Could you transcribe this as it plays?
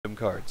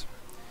cards.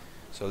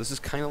 So this is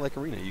kind of like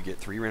Arena. You get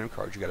 3 random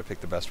cards. You got to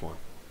pick the best one.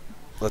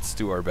 Let's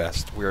do our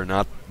best. We are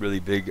not really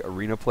big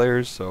Arena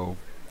players, so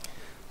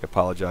I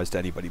apologize to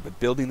anybody. But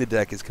building the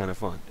deck is kind of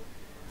fun.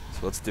 So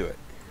let's do it.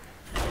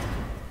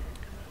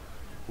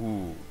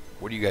 Ooh,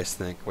 what do you guys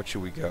think? What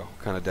should we go? What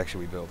kind of deck should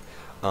we build?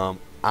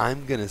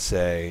 I'm going to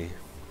say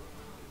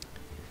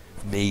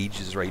Mage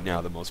is right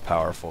now the most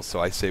powerful. So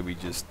I say we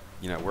just,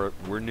 you know,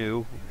 we're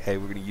new. Hey,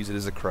 we're going to use it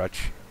as a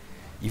crutch.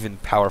 Even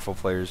powerful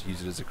players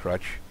use it as a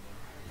crutch.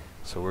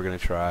 So we're going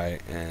to try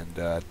and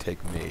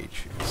take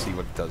Mage and see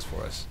what it does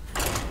for us.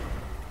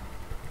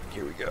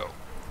 Here we go.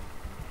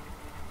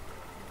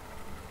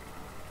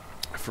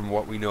 From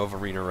what we know of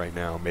Arena right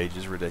now, Mage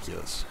is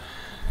ridiculous.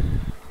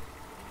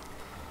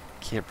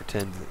 Can't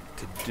pretend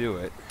to do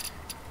it.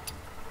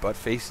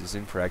 Buttface is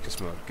in practice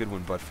mode. Good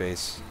one,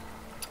 Buttface.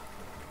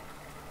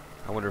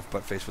 I wonder if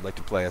Buttface would like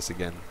to play us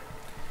again.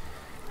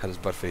 How does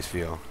Buttface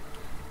feel?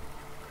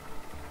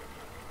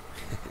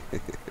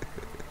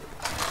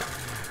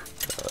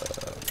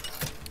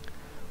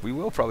 We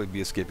will probably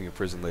be escaping a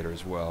prison later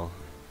as well.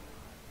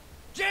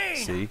 Jane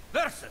See?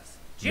 versus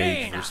Mage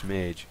Jane. versus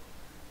Mage.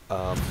 You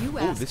Ooh,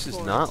 asked this is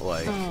for not it.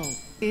 like... Oh,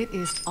 it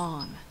is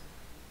on.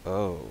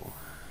 Oh.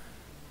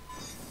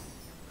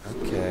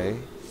 Okay.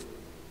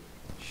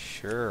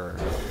 Sure.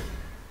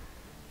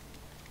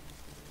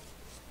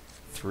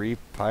 3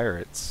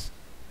 pirates.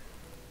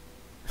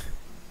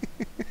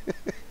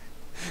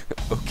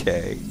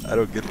 Okay, I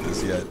don't get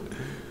this yet.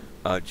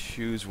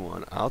 Choose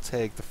one. I'll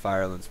take the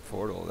Firelands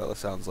Portal. That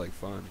sounds like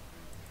fun.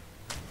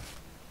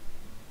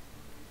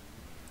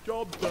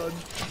 Job done.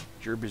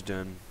 Gerb is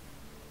done.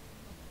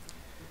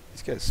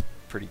 These guys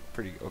pretty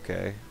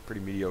okay. Pretty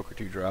mediocre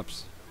 2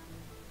 drops.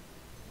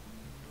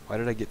 Why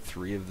did I get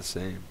 3 of the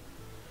same?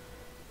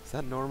 Is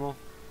that normal?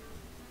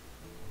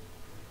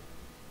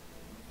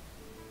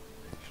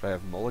 Should I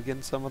have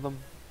mulligan some of them?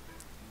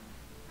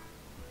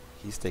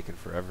 He's taking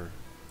forever.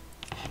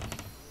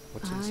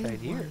 What's inside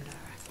here?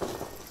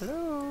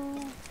 Hello.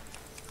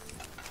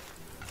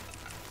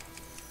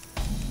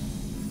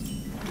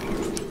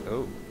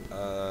 Oh,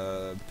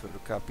 put a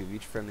copy of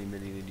each friendly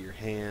minion into your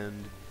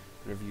hand.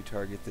 Whenever you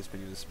target this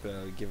minion with a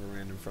spell, give a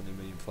random friendly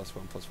minion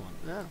 +1/+1.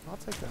 Yeah, I'll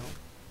take that one.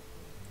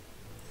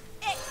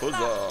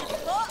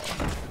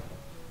 Huzzah!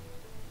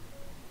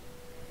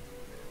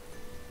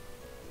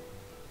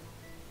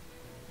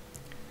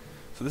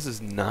 So this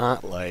is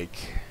not like...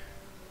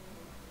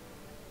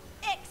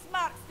 X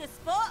marks the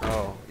spot.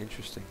 Oh,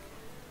 interesting.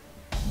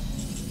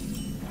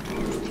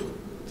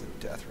 It's a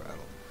death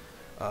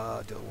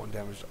rattle. Deal 1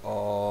 damage to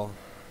all.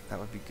 That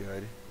would be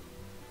good.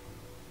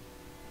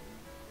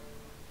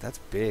 That's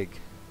big.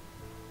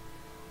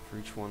 For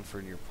each one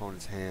in your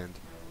opponent's hand.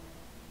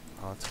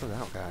 Oh, let's go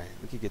that guy.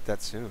 We could get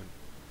that soon.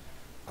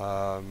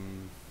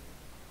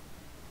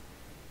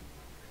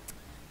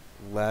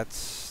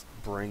 Let's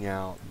bring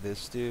out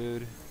this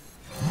dude.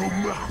 The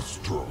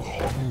master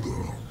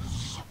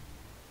hungers.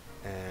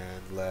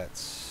 And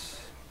let's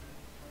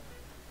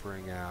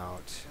bring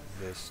out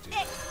this dude.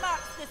 X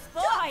marks the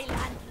spot.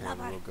 Thailand And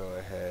lover. we'll go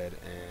ahead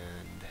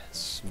and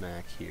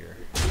smack here.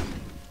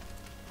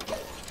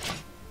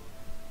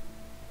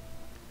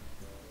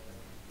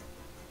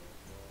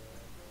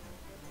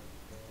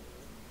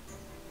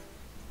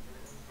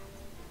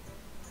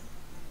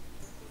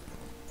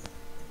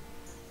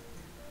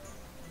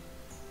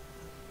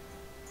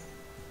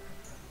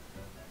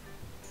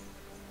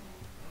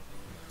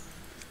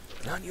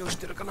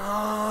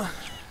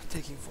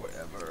 Taking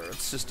forever.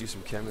 Let's just do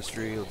some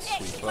chemistry. Let's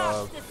X sweep marks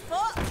up. the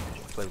spot.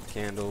 Play with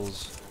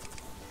candles.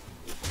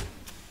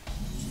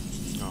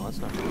 Oh, that's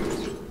not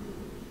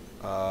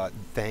good.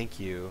 Thank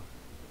you.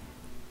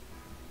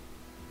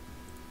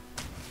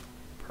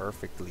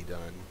 Perfectly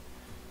done.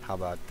 How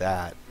about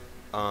that?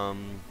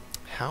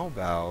 How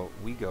about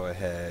we go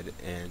ahead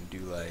and do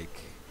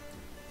like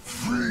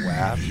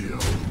WAP?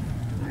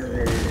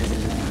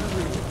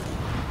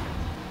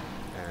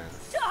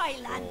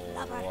 Thailand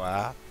lover.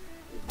 WAP.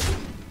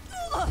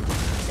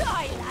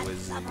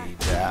 Thailand lover. Wizzy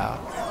Dap.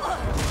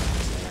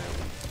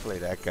 Play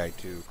that guy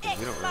too, because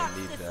we don't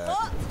really need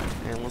that.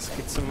 And let's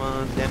get some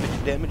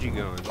damagey going.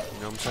 You know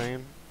what I'm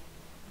saying?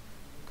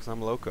 Because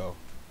I'm loco.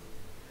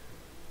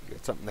 You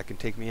got something that can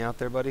take me out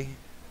there, buddy?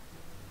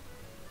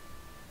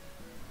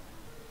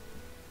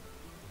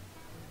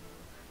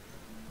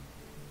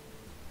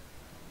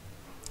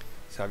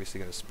 He's obviously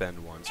going to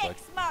spend one, so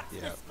X marks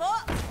yeah. the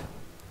spot.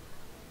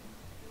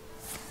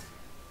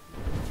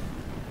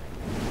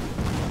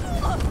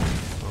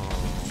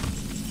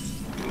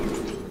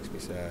 Makes me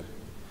sad.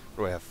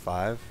 What do I have,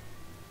 5?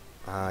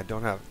 I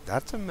don't have...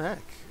 That's a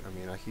mech. I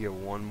mean, I can get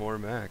 1 more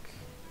mech.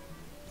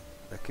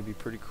 That could be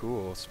pretty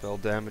cool. Spell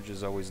damage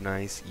is always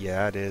nice.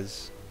 Yeah, it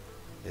is.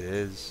 It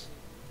is.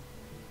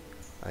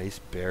 Ice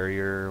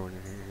Barrier. When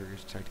you're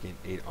attacked to gain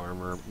 8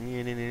 armor.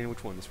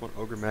 Which one? This one?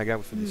 Ogre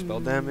Magat for the spell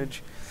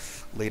damage.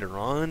 Later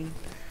on?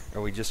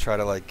 Or we just try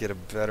to like get a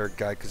better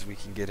guy because we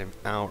can get him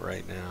out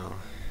right now?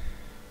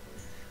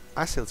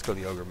 I say let's go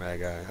the Ogre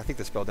Magat. I think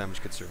the spell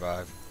damage could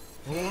survive.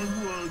 I'm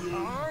ready.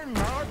 I'm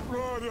not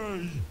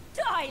ready.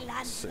 Die,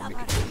 land Send me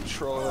lover.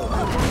 control.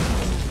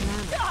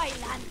 Die,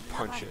 land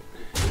Punch lover. it.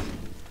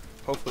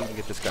 Hopefully we can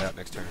get this guy out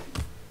next turn.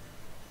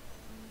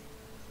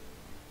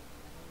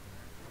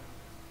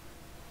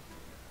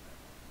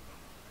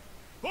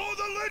 For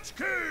the Lich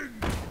King!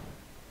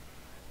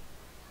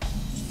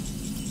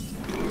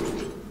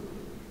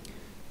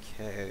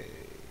 Okay.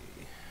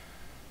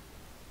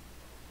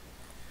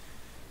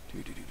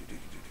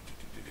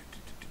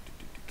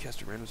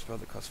 Cast a random spell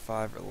that costs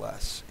 5 or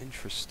less.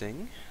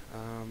 Interesting. Which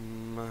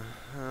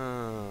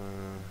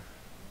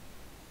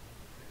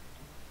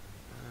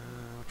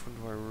one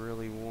do I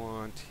really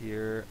want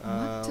here?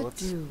 I'm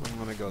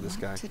gonna go this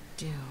guy.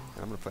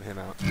 I'm gonna put him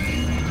out.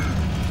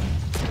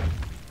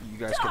 You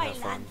guys can Die, have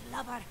fun. land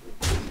lover.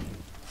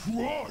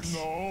 Crush.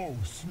 No,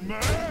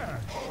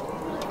 smash.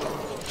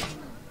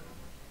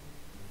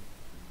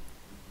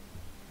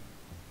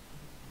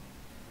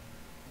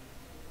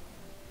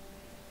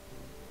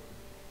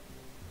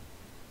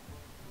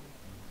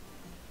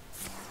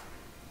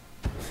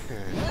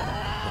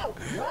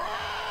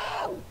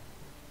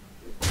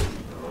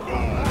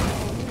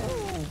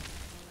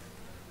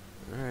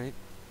 Alright.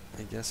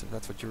 I guess if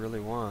that's what you really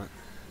want.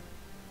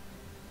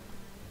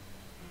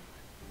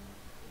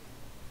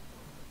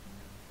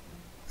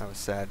 I was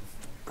sad.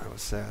 I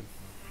was sad.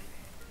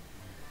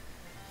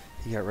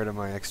 He got rid of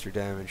my extra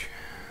damage.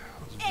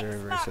 I was very,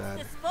 very X marks sad.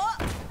 the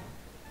spot.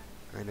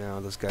 I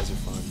know, those guys are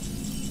fun.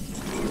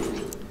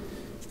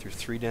 Through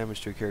 3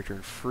 damage to a character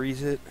and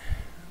freeze it.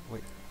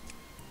 Wait.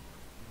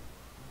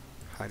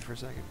 Hide for a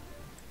second.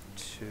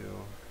 2.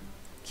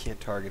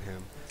 Can't target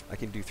him. I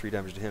can do 3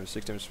 damage to him.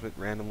 6 damage split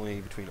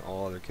randomly between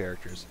all other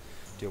characters.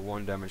 Deal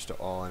 1 damage to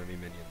all enemy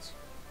minions.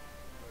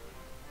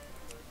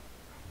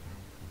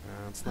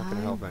 It's not going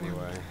to help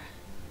anyway.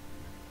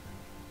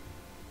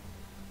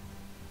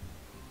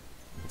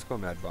 Let's go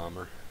Mad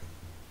Bomber.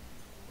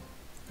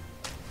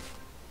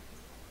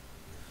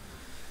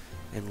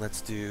 And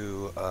let's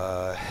do,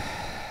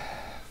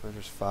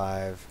 there's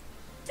 5.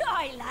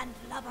 Die, land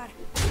lover.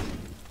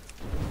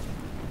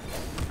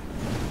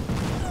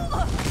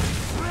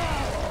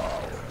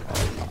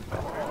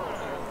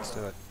 Let's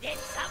do it. Did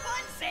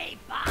someone say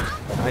bomb?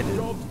 I did.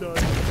 Job done.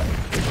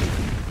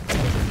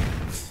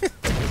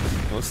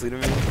 Mostly to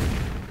me.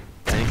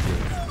 Thank you.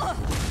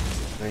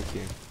 Thank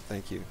you.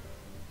 Thank you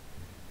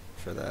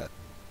for that.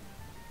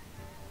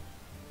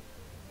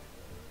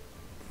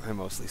 I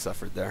mostly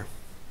suffered there.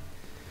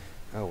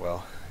 Oh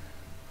well.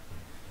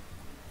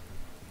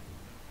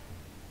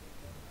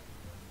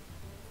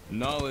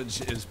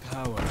 Knowledge is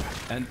power,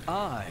 and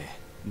I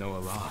know a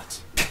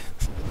lot.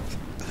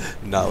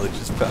 Knowledge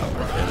is power,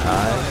 and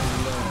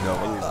I know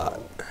a lot.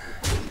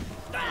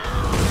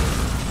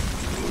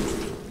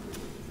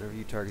 Whenever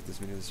you target this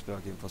minion with a spell,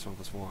 give it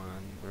 +1/+1.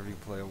 Whenever you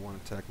play a 1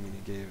 attack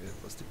minion, give it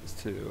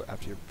 +2/+2.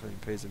 After your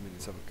opponent pays a minion,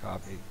 summon a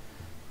copy.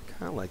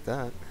 Kinda like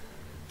that.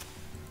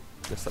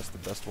 Guess that's the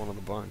best one of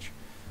the bunch.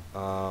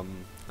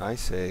 I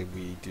say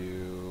we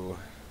do...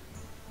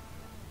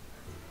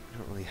 We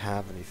don't really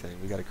have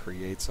anything. We gotta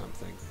create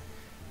something.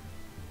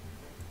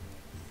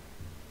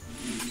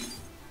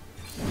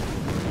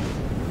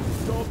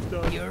 Job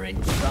done. You're in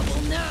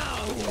trouble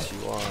now. Yes,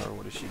 you are.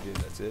 What does she do?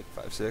 That's it?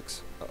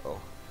 5/6? Uh-oh.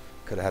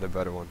 Could have had a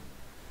better one.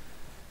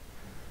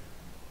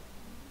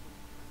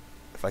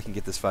 If I can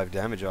get this 5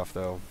 damage off,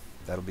 though,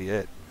 that'll be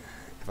it.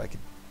 If I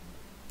could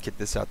get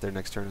this out there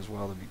next turn as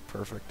well, that'd be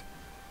perfect.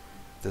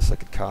 This I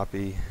could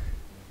copy.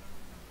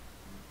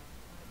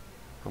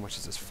 How much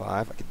is this?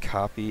 5? I could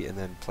copy and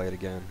then play it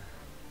again.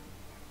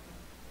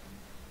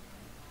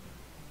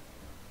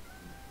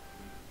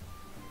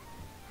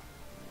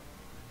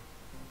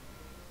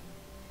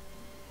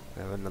 I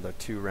have another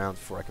 2 rounds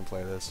before I can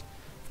play this.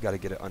 I've got to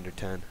get it under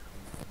 10.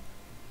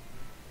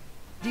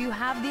 Do you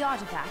have the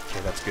artifact?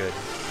 Okay, that's good.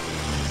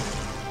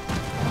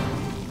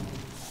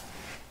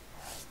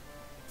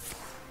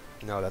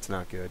 No, that's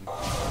not good.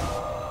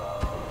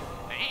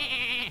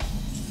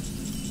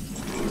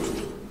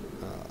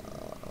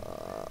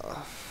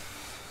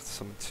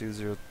 Summon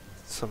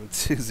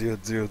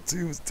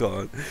 2002 is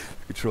done.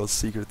 Control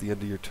secret at the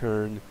end of your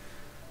turn.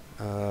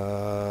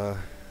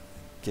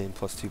 Gain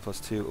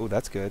 +2/+2. Oh,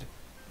 that's good.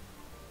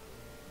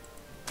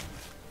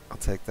 I'll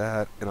take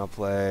that, and I'll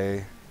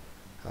play.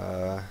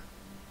 Let's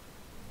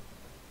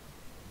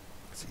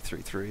see,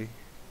 3/3,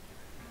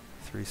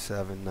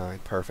 3/7/9.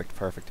 Perfect,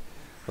 perfect.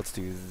 Let's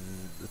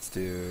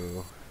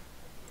do.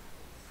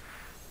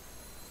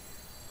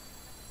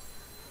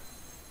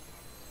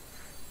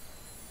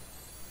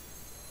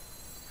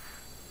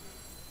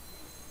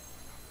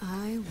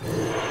 I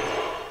will.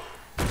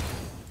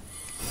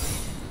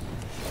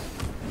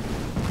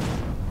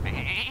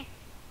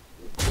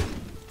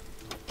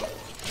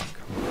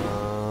 Come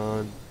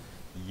on,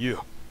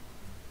 yeah.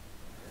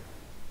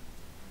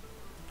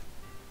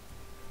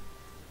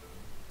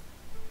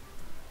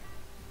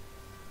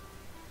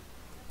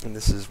 And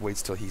this is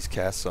waits till he's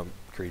cast some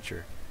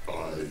creature.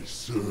 I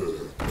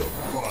serve the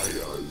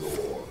Fire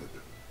Lord.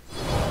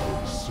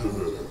 I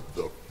serve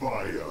the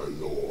Fire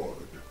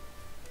Lord.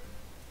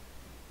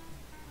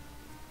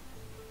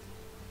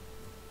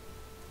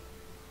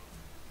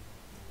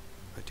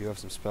 I do have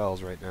some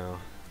spells right now.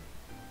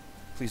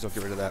 Please don't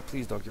get rid of that.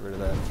 Please don't get rid of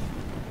that.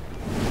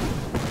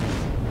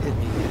 Hit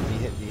me, hit me,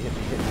 hit me, hit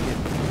me, hit me, hit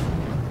me.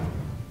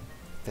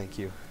 Thank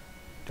you.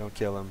 Don't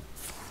kill him.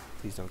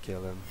 Please don't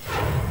kill him.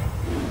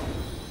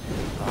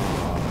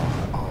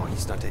 Oh,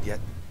 he's not dead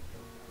yet.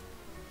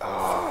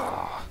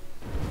 Oh,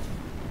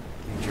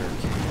 you jerk.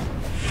 You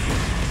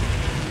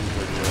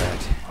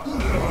rat.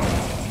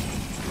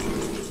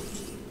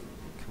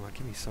 Come on,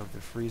 give me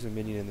something. Freeze a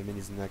minion and the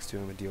minions next to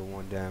him and deal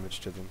 1 damage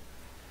to them.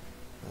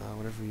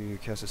 Whenever you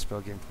cast a spell,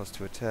 gain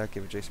 +2 attack.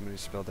 Give adjacent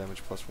minions spell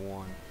damage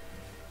 +1.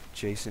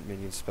 Adjacent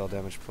minions spell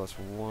damage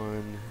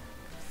 +1.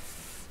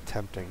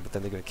 Tempting, but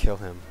then they're gonna kill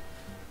him.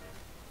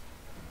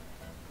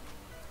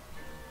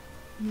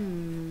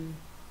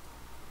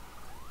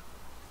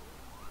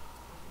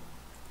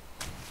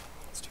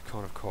 Let's do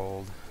Cone of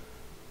Cold.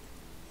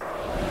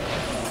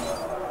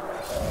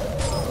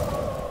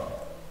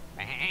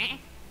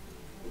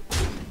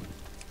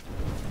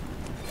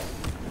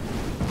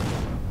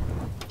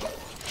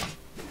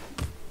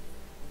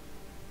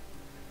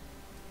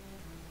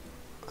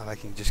 I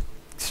can just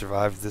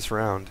survive this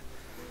round.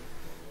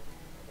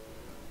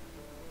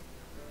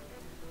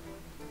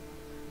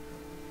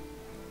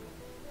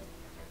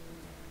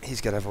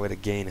 He's got to have a way to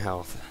gain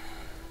health.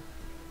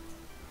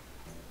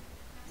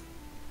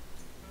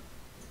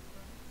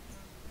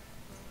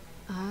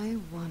 I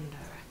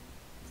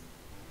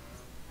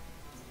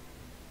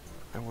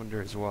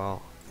wonder as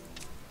well.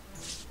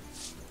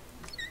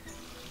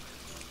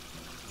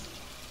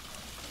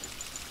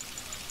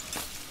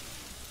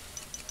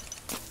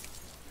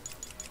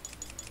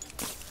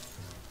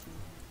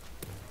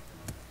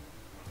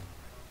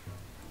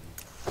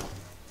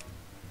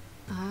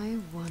 I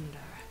wonder.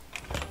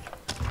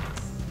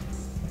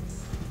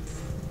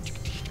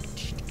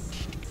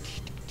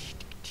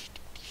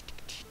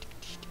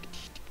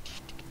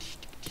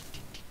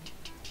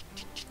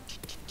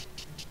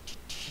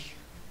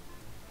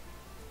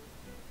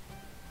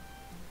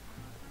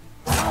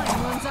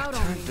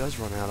 Time does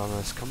run out on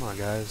us. Come on,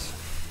 guys.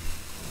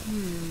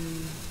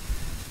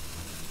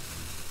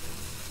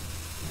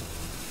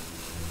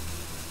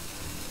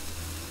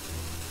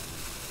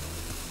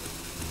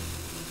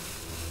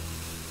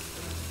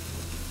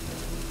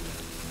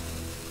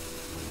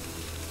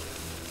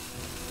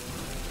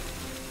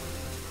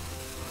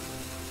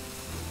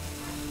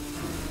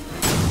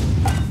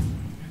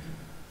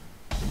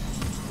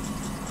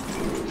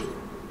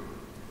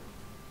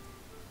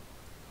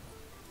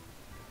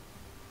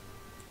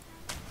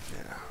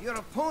 Your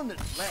opponent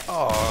left.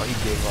 Oh, he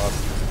gave up.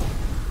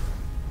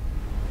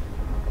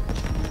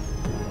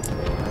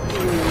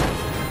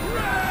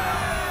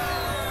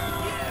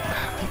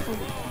 People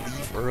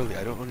leave early.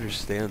 I don't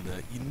understand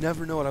that. You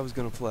never know what I was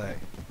going to play.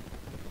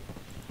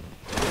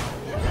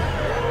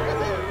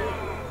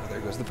 Oh, there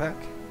goes the pack.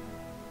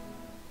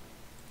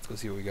 Let's go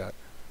see what we got.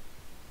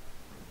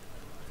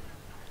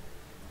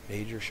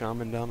 Major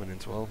Shaman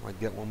Dominance. Well, I'd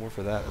get one more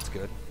for that. That's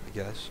good, I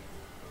guess.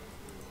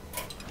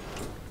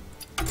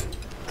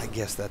 I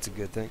guess that's a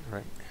good thing,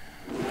 right?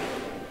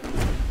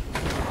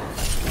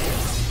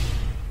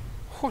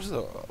 What's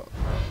up?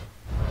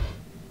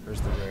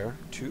 There's the rare.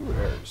 2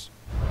 rares.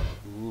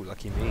 Ooh,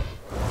 lucky me.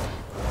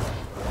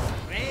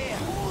 Rare!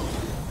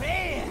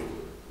 Rare!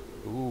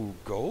 Ooh,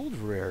 gold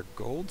rare.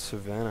 Gold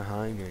Savannah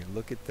Highmere.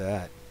 Look at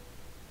that.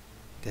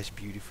 That's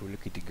beautiful.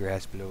 Look at the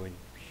grass blowing.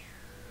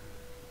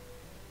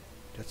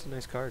 That's a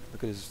nice card.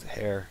 Look at his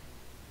hair.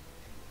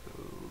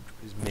 Ooh,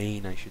 his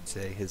mane, I should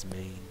say. His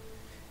mane.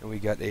 And we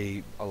got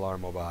a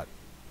Alarmobot.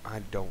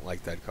 I don't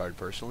like that card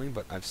personally,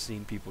 but I've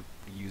seen people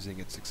using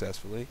it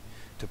successfully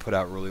to put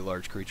out really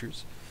large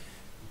creatures.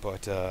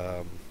 But,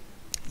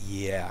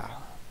 yeah.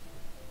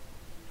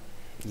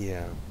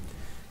 Yeah.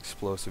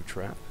 Explosive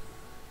Trap.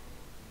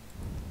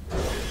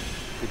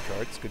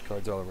 Good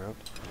cards all around.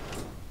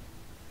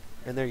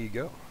 And there you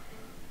go.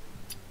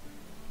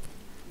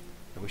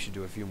 And we should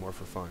do a few more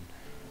for fun.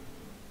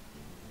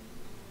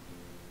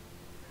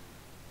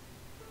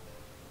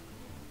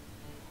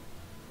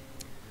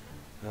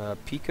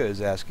 Pika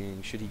is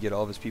asking, should he get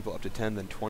all of his people up to 10, then 20?